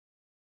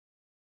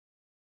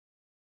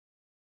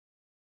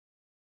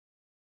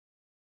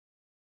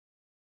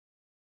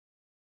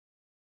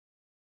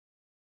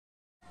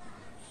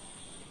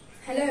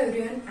Hello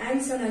everyone, I am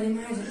Sonali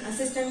Mahajan,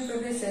 Assistant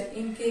Professor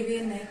in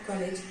KBN Naik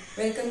College.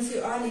 Welcomes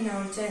you all in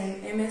our channel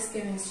MS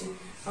Chemistry.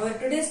 Our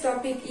today's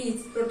topic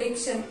is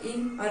protection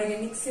in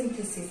organic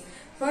synthesis.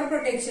 For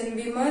protection,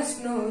 we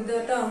must know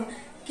the term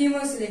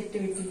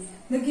chemoselectivity.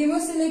 The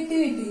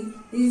chemoselectivity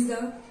is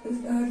the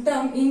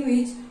term in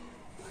which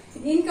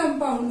in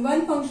compound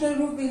one functional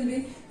group will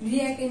be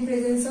react in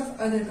presence of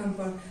other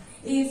compound.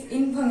 If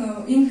in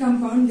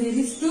compound there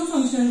is two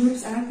functional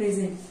groups are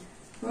present.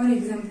 For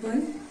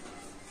example,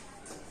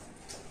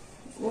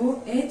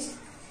 OH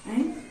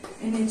and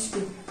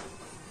NH2.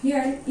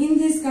 Here in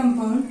this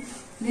compound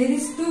there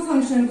is two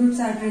functional groups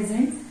are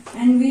present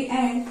and we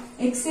add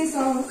excess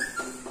of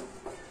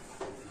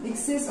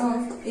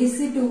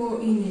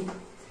Ac2O in it.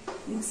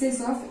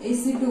 Excess of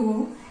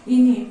Ac2O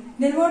in it.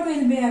 Then what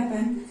will be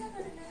happen?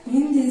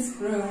 In this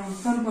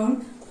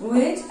compound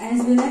OH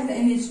as well as the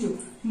NH2,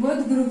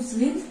 both groups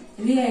will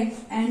react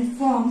and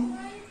form.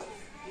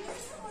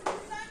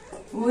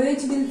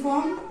 OH will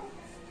form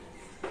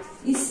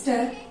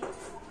ester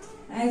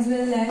as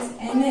well as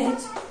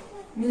NH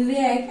will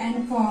react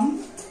and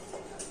form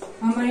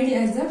amide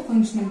as the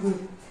functional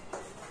group.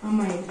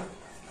 Amide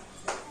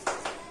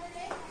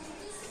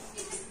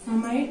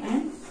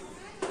and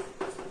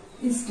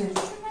ester.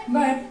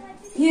 But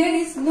here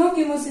is no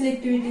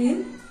chemoselectivity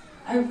in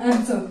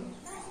observe.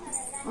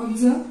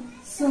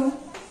 So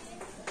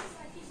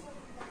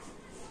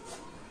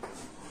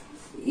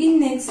in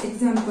next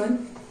example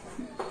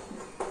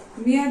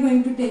we are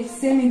going to take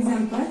same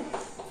example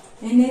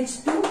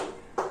NH2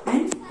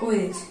 and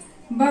OH,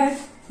 but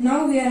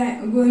now we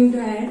are going to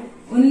add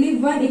only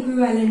one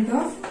equivalent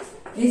of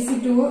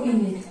Ac2O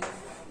in it.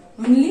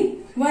 Only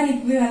one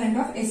equivalent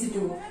of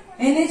Ac2O.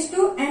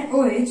 NH2 and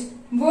OH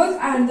both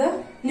are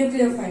the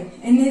nucleophile.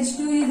 NH2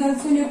 is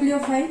also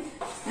nucleophile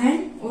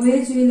and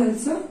OH will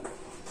also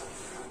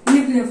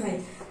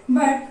nucleophile.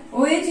 But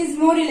OH is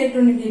more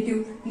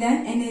electronegative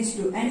than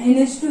NH2 and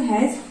NH2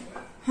 has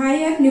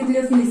higher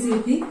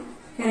nucleophilicity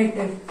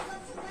character.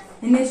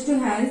 NH2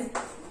 has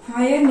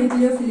higher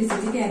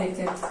nucleophilicity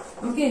character.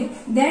 Okay,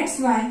 that's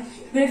why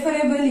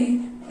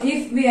preferably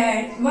if we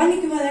add one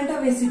equivalent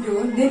of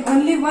Ac2O, then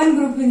only one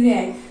group will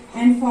react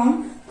and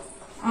form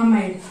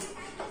amide.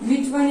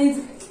 Which one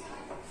is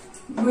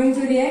going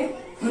to react?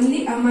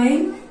 Only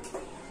amine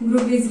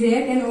group is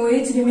react and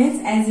OH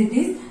remains as it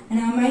is, and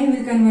amine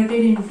will convert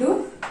it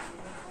into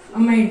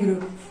amide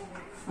group,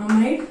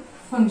 amide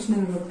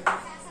functional group.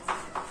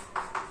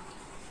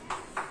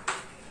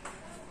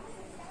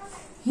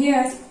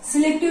 Here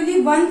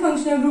selectively one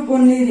functional group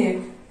only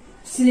react.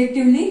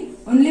 Selectively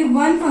only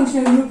one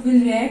functional group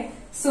will react.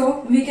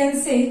 So we can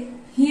say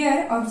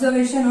here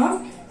observation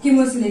of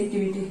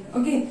chemoselectivity.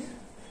 Okay.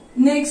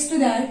 Next to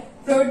that,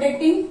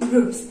 protecting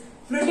groups.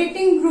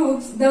 Protecting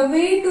groups, the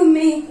way to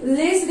make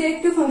less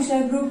reactive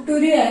functional group to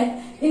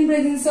react in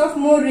presence of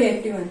more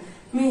reactive one.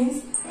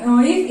 Means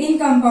if in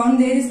compound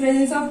there is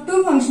presence of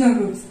two functional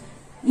groups,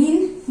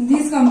 in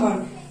this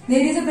compound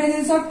there is a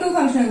presence of two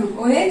functional group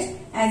OH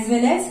as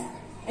well as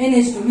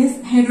NH2, means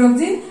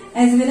hydroxyl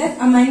as well as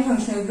amine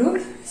functional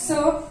group.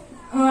 So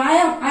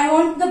I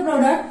want the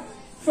product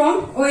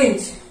from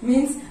OH,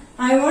 means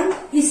I want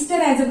ester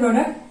as a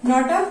product,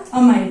 not a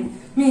amine.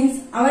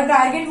 Means our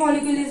target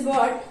molecule is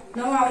what?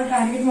 Now our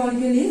target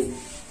molecule is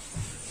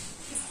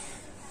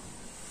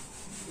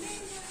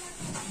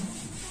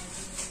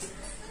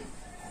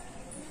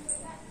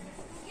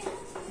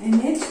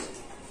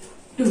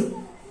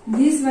NH2.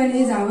 This one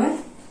is our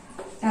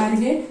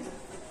target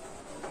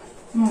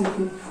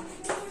molecule.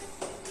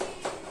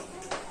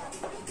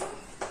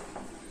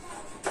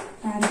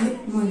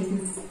 Target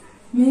molecule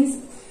means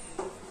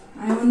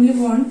I only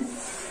want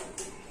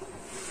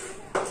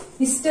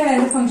ester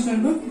as a functional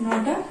group,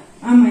 not a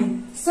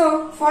amine.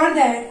 So for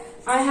that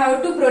I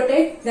have to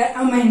protect that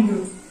amine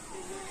group.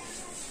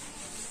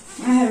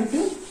 I have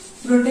to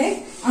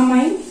protect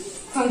amine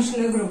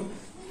functional group.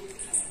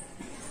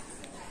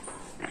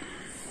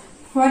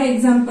 For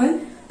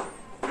example,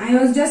 I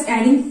was just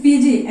adding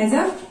PG as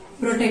a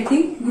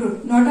protecting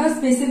group, not a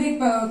specific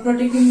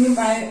protecting group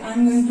I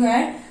am going to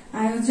add.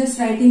 I was just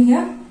writing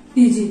here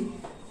PG.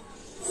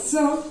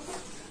 So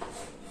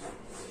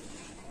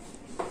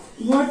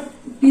what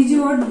PG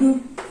would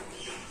do?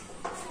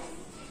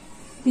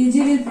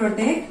 PG will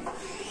protect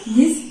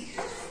this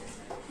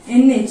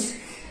NH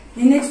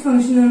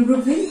functional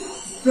group will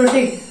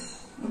protect.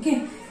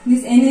 Okay,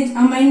 this NH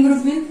amine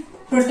group will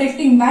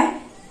protecting by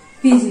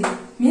PG,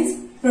 means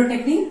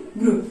protecting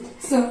group.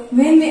 So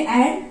when we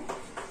add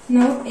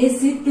now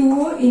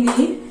Ac2O in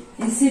it,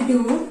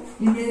 Ac2O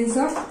in presence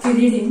of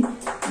pyridine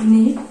in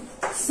it.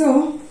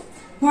 So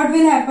what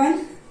will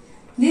happen?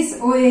 This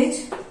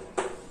OH,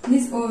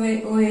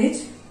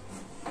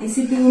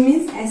 Ac2O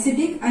means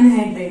acetic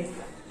anhydride.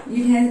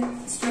 It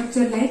has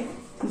structure like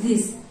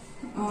this.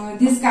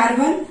 This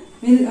carbon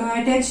will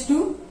attach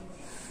to,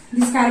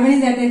 this carbon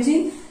is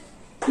attaching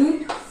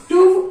to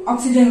two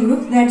oxygen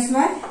groups. That's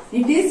why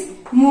it is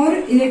more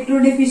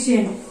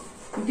electrodeficient.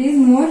 It is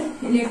more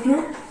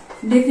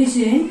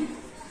electrodeficient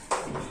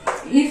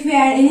if we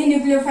add any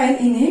nucleophile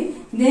in it,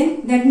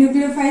 then that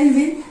nucleophile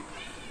will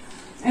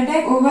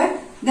attack over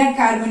that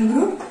carbon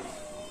group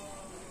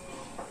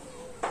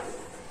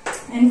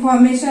and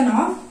formation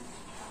of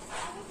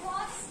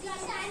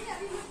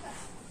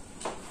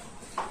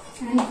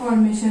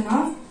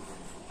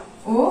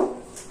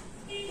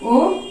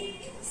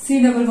C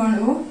double bond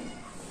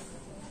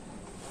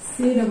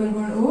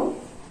O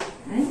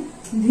and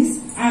this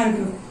R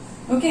group.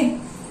 Okay,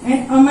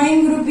 and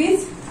amine group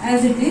is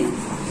as it is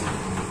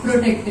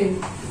protected.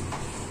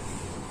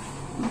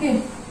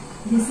 Okay,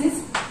 this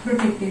is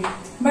protected,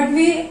 but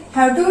we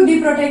have to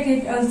deprotect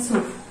it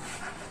also.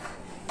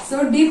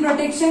 So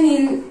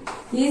deprotection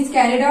is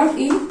carried out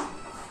in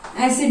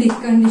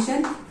acidic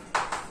condition.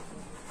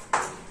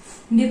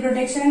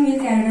 Deprotection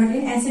is carried out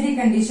in acidic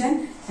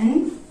condition,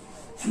 and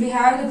we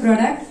have the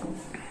product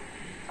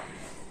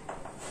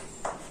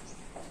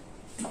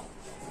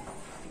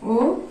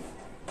O,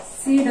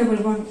 C double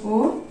bond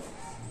O,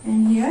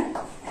 and here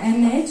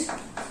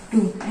NH2.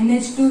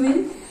 NH2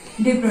 will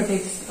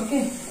deprotect.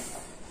 Okay,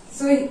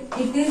 so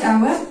it is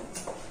our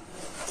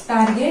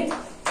target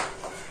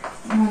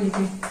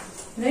molecule,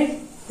 right?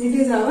 It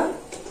is our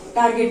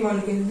target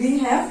molecule. We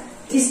have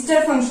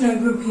ester functional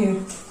group here.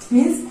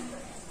 Means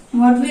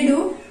what we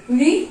do?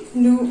 We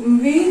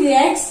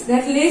react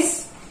that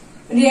less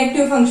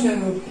reactive functional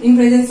group in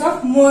presence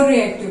of more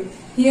reactive.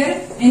 Here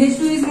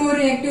NH2 is more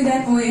reactive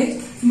than OH,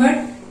 but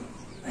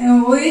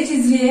OH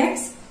is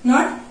reacts,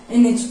 not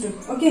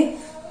NH2. Okay.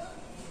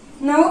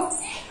 Now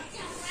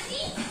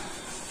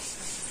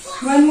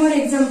one more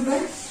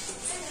example.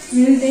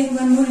 We will take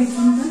one more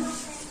example.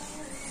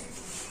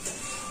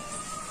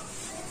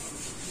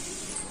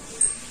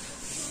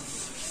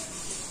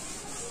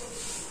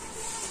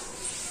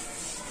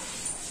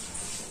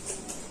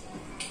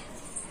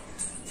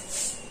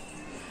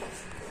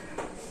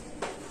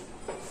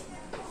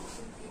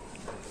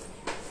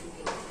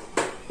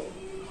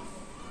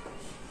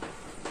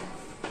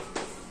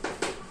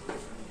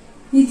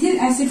 Ethyl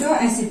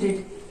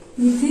acetoacetate.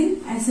 Ethyl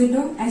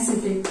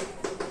acetoacetate.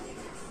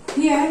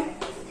 Here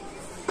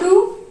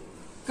two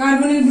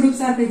carbonyl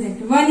groups are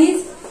present. One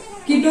is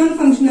ketone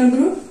functional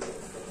group,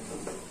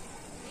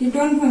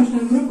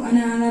 and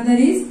another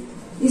is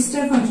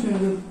ester functional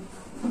group.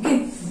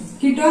 Okay,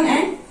 ketone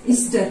and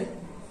ester.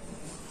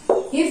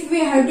 If we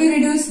have to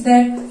reduce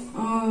that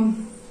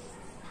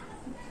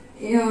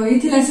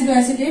ethyl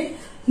acetoacetate,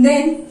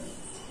 then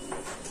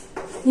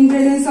in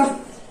presence of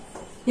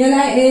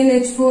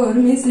LiAlH4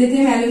 means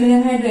lithium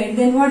aluminum hydride,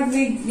 then what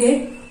we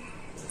get?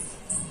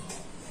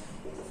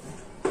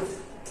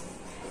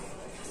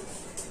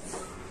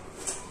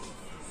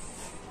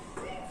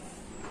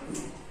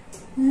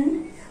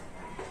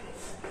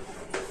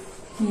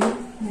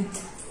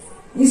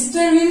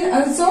 Ester will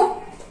also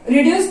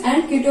reduce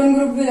and ketone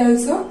group will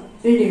also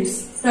reduce.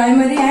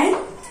 Primary and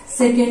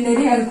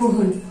secondary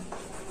alcohol.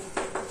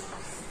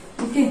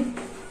 Okay.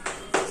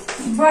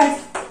 But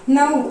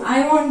now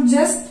I want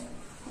just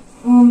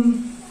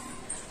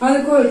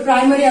alcohol,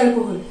 primary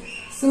alcohol.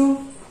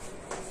 So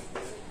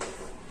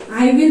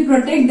I will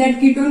protect that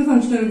ketone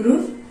functional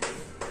group.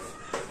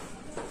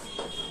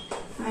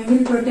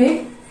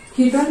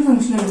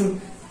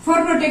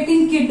 For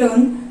protecting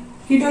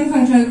ketone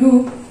functional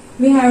group,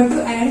 we have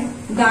to add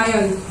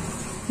diol.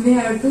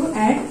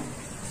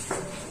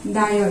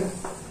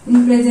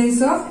 In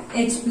presence of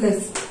H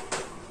plus.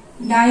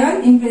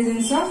 Diol in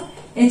presence of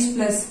H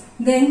plus.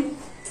 Then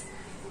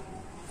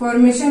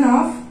formation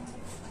of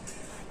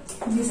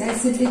this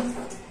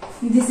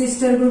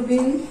ester group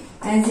in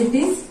as it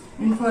is,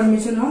 and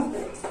formation of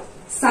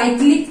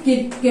cyclic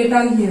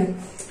ketal here.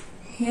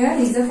 Here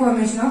is the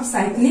formation of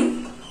cyclic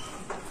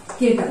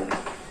ketal.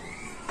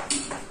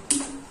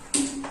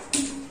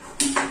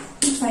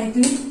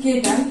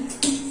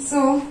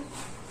 So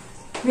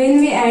when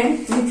we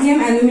add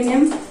lithium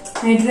aluminum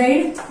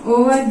hydride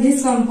over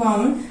this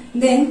compound,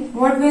 then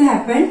what will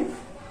happen?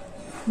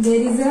 There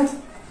is a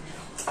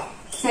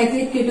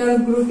cyclic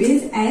ketal group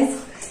is as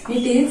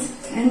it is,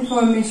 and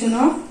formation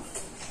of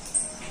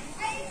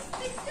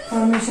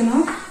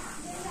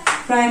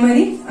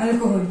primary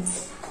alcohol.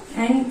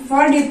 And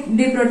for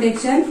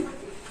deprotection,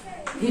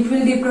 it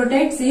will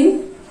deprotect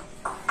in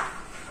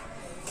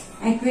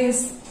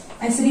aqueous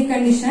acidic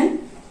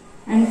condition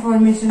and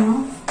formation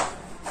of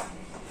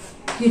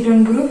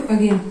ketone group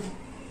again.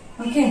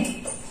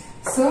 Okay,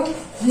 so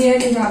here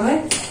is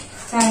our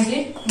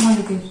target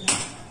molecule.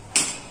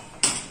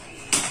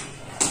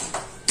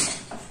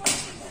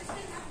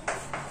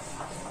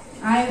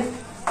 I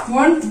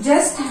want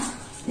just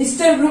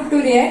ester group to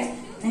react,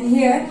 and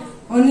here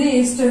only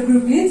ester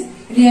group is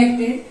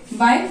reacted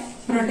by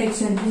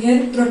protection.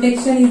 Here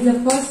protection is the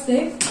first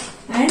step,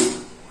 and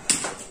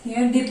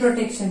here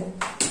deprotection.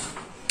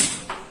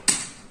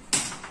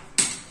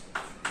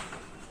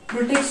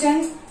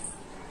 Protection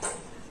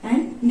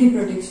and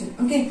deprotection.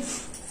 Okay.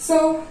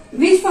 So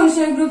which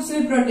functional groups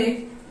will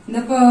protect?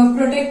 The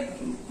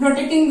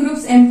protecting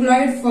groups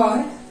employed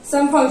for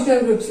some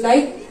functional groups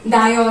like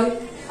diol,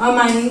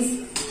 amines,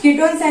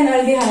 ketones and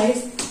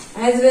aldehydes,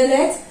 as well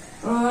as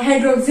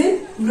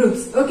hydroxyl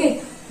groups.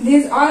 Okay,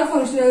 these all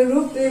functional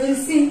groups we will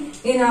see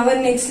in our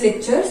next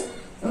lectures.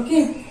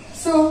 Okay,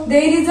 so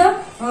there is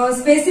a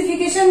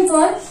specification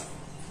for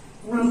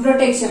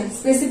protection.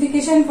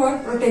 Specification for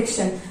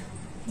protection.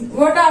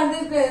 What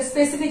are the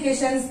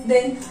specifications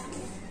then?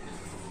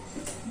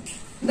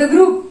 The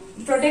group,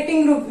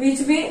 protecting group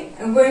which we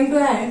are going to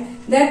add,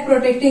 that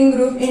protecting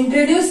group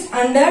introduced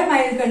under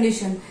mild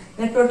condition.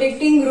 That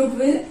protecting group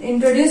will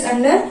introduce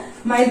under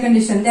mild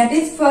condition. That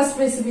is first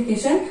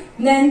specification.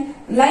 Then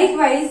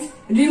likewise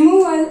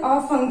removal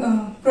of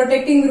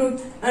protecting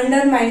group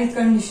under mild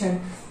condition.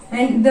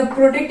 And the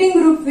protecting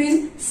group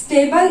will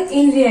stable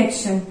in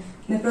reaction.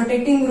 The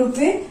protecting group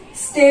will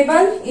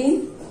stable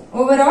in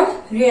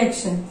overall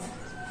reaction.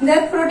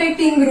 That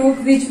protecting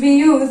group which we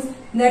use,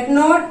 that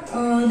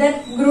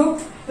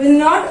group will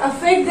not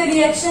affect the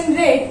reaction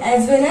rate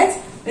as well as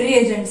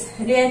reagents.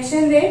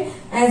 Reaction rate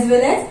as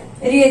well as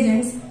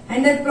reagents.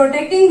 And the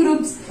protecting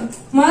groups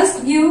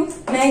must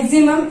give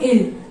maximum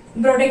yield.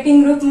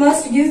 Protecting group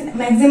must give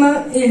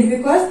maximum yield,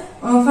 because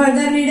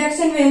further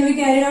reduction, when we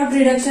carry out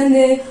reduction,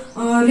 the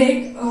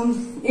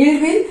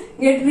yield will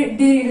get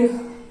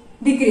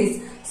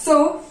decrease.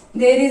 So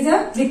there is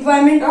a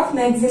requirement of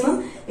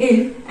maximum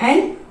yield.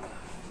 And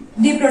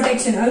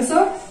deprotection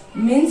also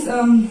means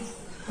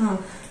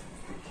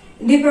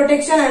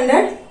deprotection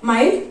under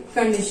mild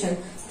condition.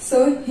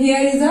 So here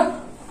is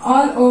a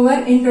all over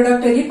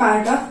introductory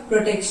part of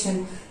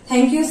protection.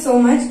 Thank you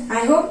so much.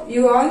 I hope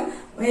you all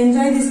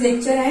enjoy this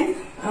lecture and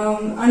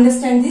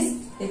understand this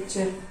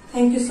lecture.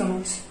 Thank you so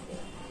much.